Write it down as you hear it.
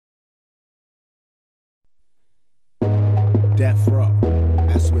death row.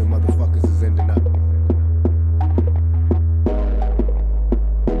 That's where motherfuckers is ending up.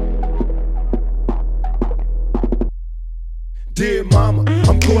 Dear mama,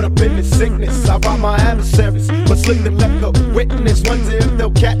 I'm caught up in this sickness. I rob my adversaries, but slick them left the witness. Wonder if they'll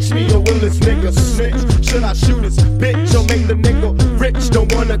catch me or will this nigga snitch? Should I shoot this bitch or make the nigga rich?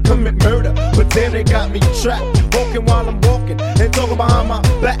 Don't wanna commit murder, but damn they got me trapped. Walking while I'm walking and talking behind my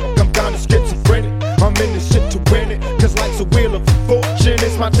back. I'm kinda schizophrenic, I'm in this shit to win it. Cause life's a wheel of fortune,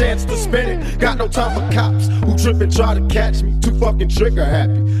 it's my chance to spin it. Got no time for cops who trip and try to catch me. Too fucking trigger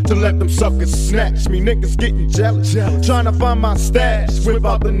happy to let them suckers snatch me. Niggas getting jealous, trying to find my stash. Whip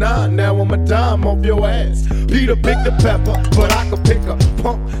out the 9, now I'm a dime off your ass. Peter picked the pepper, but I could pick a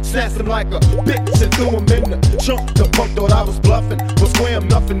pump. Snatched him like a bitch and threw him in the trunk. The punk thought I was bluffing, but swear I'm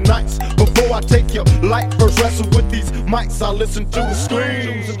nothing nice. Before I take your life, first wrestle with these mics. I listen to the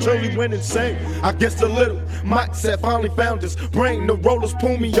screams until he went insane. I guess the little Mike said finally found his brain. The rollers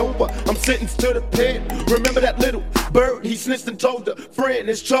pull me over, I'm sentenced to the pen. Remember that little bird, he snitched and told a friend.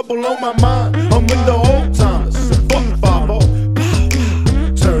 There's trouble on my mind, I'm with the old timers. Fuck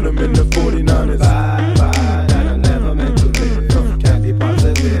 5-0. Turn them into 49ers. Bye, bye, that I never meant to live. Can't be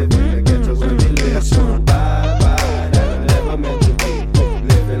positive in the ghetto where we live. Bye, bye, that I never meant to be.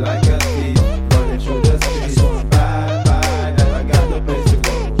 Living like a thief, running through the streets. Bye, bye, that I got no place to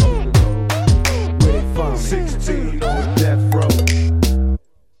go. Where they find me? 16 on death row.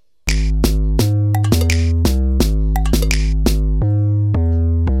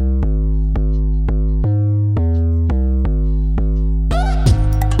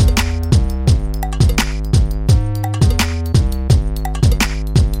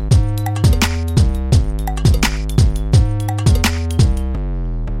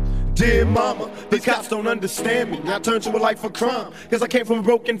 Dear mama, the cops don't understand me. I turned to a life of crime, cause I came from a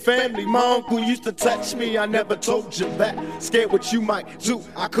broken family. My uncle used to touch me, I never told you that. Scared what you might do,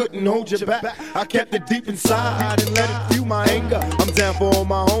 I couldn't hold you back. I kept it deep inside and let it fuel my anger. I'm down for all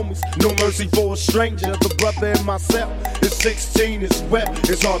my homies, no mercy for a stranger. The brother in myself is 16 as well.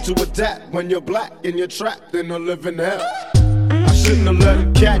 It's hard to adapt when you're black and you're trapped in a living hell. I shouldn't have let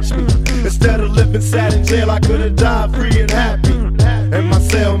him catch me. Instead of living sad in jail, I could have died free and happy. And my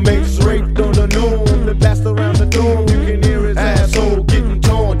cellmates raped on the noon and passed around the dorm. You can hear his asshole getting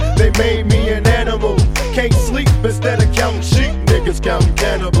torn. They made me an animal. Can't sleep instead of counting sheep. Niggas counting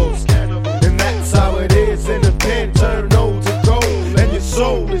cannibals. And that's how it is in the pen. Turn old to gold. And your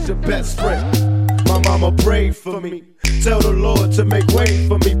soul is your best friend. My mama prayed for me. Tell the Lord to make way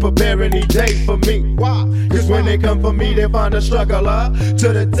for me. Prepare any day for me. Why? Cause when they come for me, they find a struggler.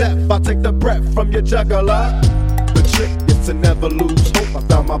 To the death, I take the breath from your jugular. The trick is to never lose hope. I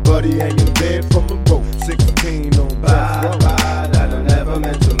found my buddy hanging dead from a rope. 16 on death row. Bye, that I never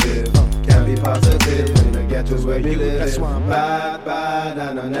meant to live. Can't be positive in the ghettos where you live. That's why I'm bye, bye,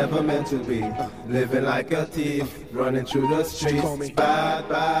 that I never meant to be. Living like a thief, running through the streets. Bye,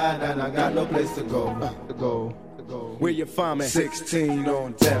 bye, that I got no place to go. Where you find me? 16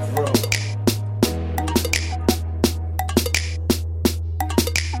 on death row.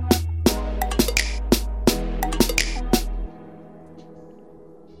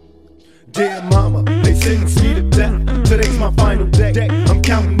 Dear mama, they sentenced me to death. Today's my final day. I'm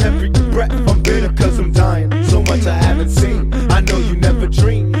counting every breath. I'm bitter cause I'm dying. So much I haven't seen. I know you never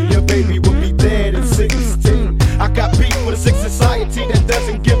dreamed your baby would be dead at 16. I got beef with a sick society that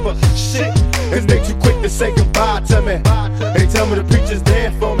doesn't give a shit. Is they too quick to say goodbye to me? They tell me the preacher's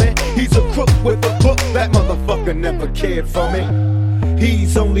there for me. He's a crook with a book. That motherfucker never cared for me.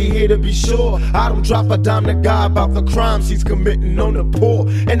 He's only here to be sure I don't drop a dime to God about the crimes he's committing on the poor.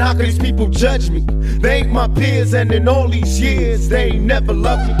 And how can these people judge me? They ain't my peers, and in all these years they ain't never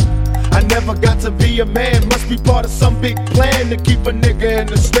loved me. I never got to be a man, must be part of some big plan to keep a nigga in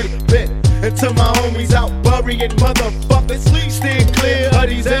the straight bed. Until my homies out burying motherfuckers, please stay clear of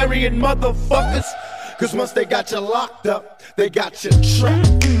these Aryan motherfuckers. Cause once they got you locked up, they got you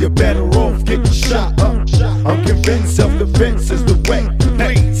trapped. You're better off getting shot up. I'm convinced self-defense is the way.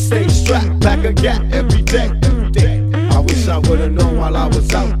 Please stay strapped, pack a gap every day. I wish I would've known while I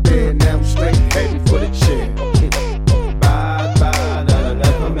was out there. Now I'm straight heading for the chair. Bye, bye, that I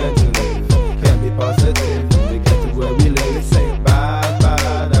never meant to live. Can't be positive to get to where we live. Say bye,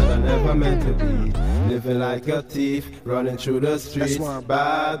 bye, that I never meant to be. Living like a thief, running through the streets.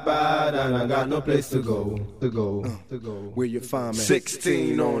 Bad, bad, and I got no place to go. Where you find me?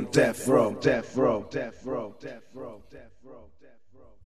 16 on death row.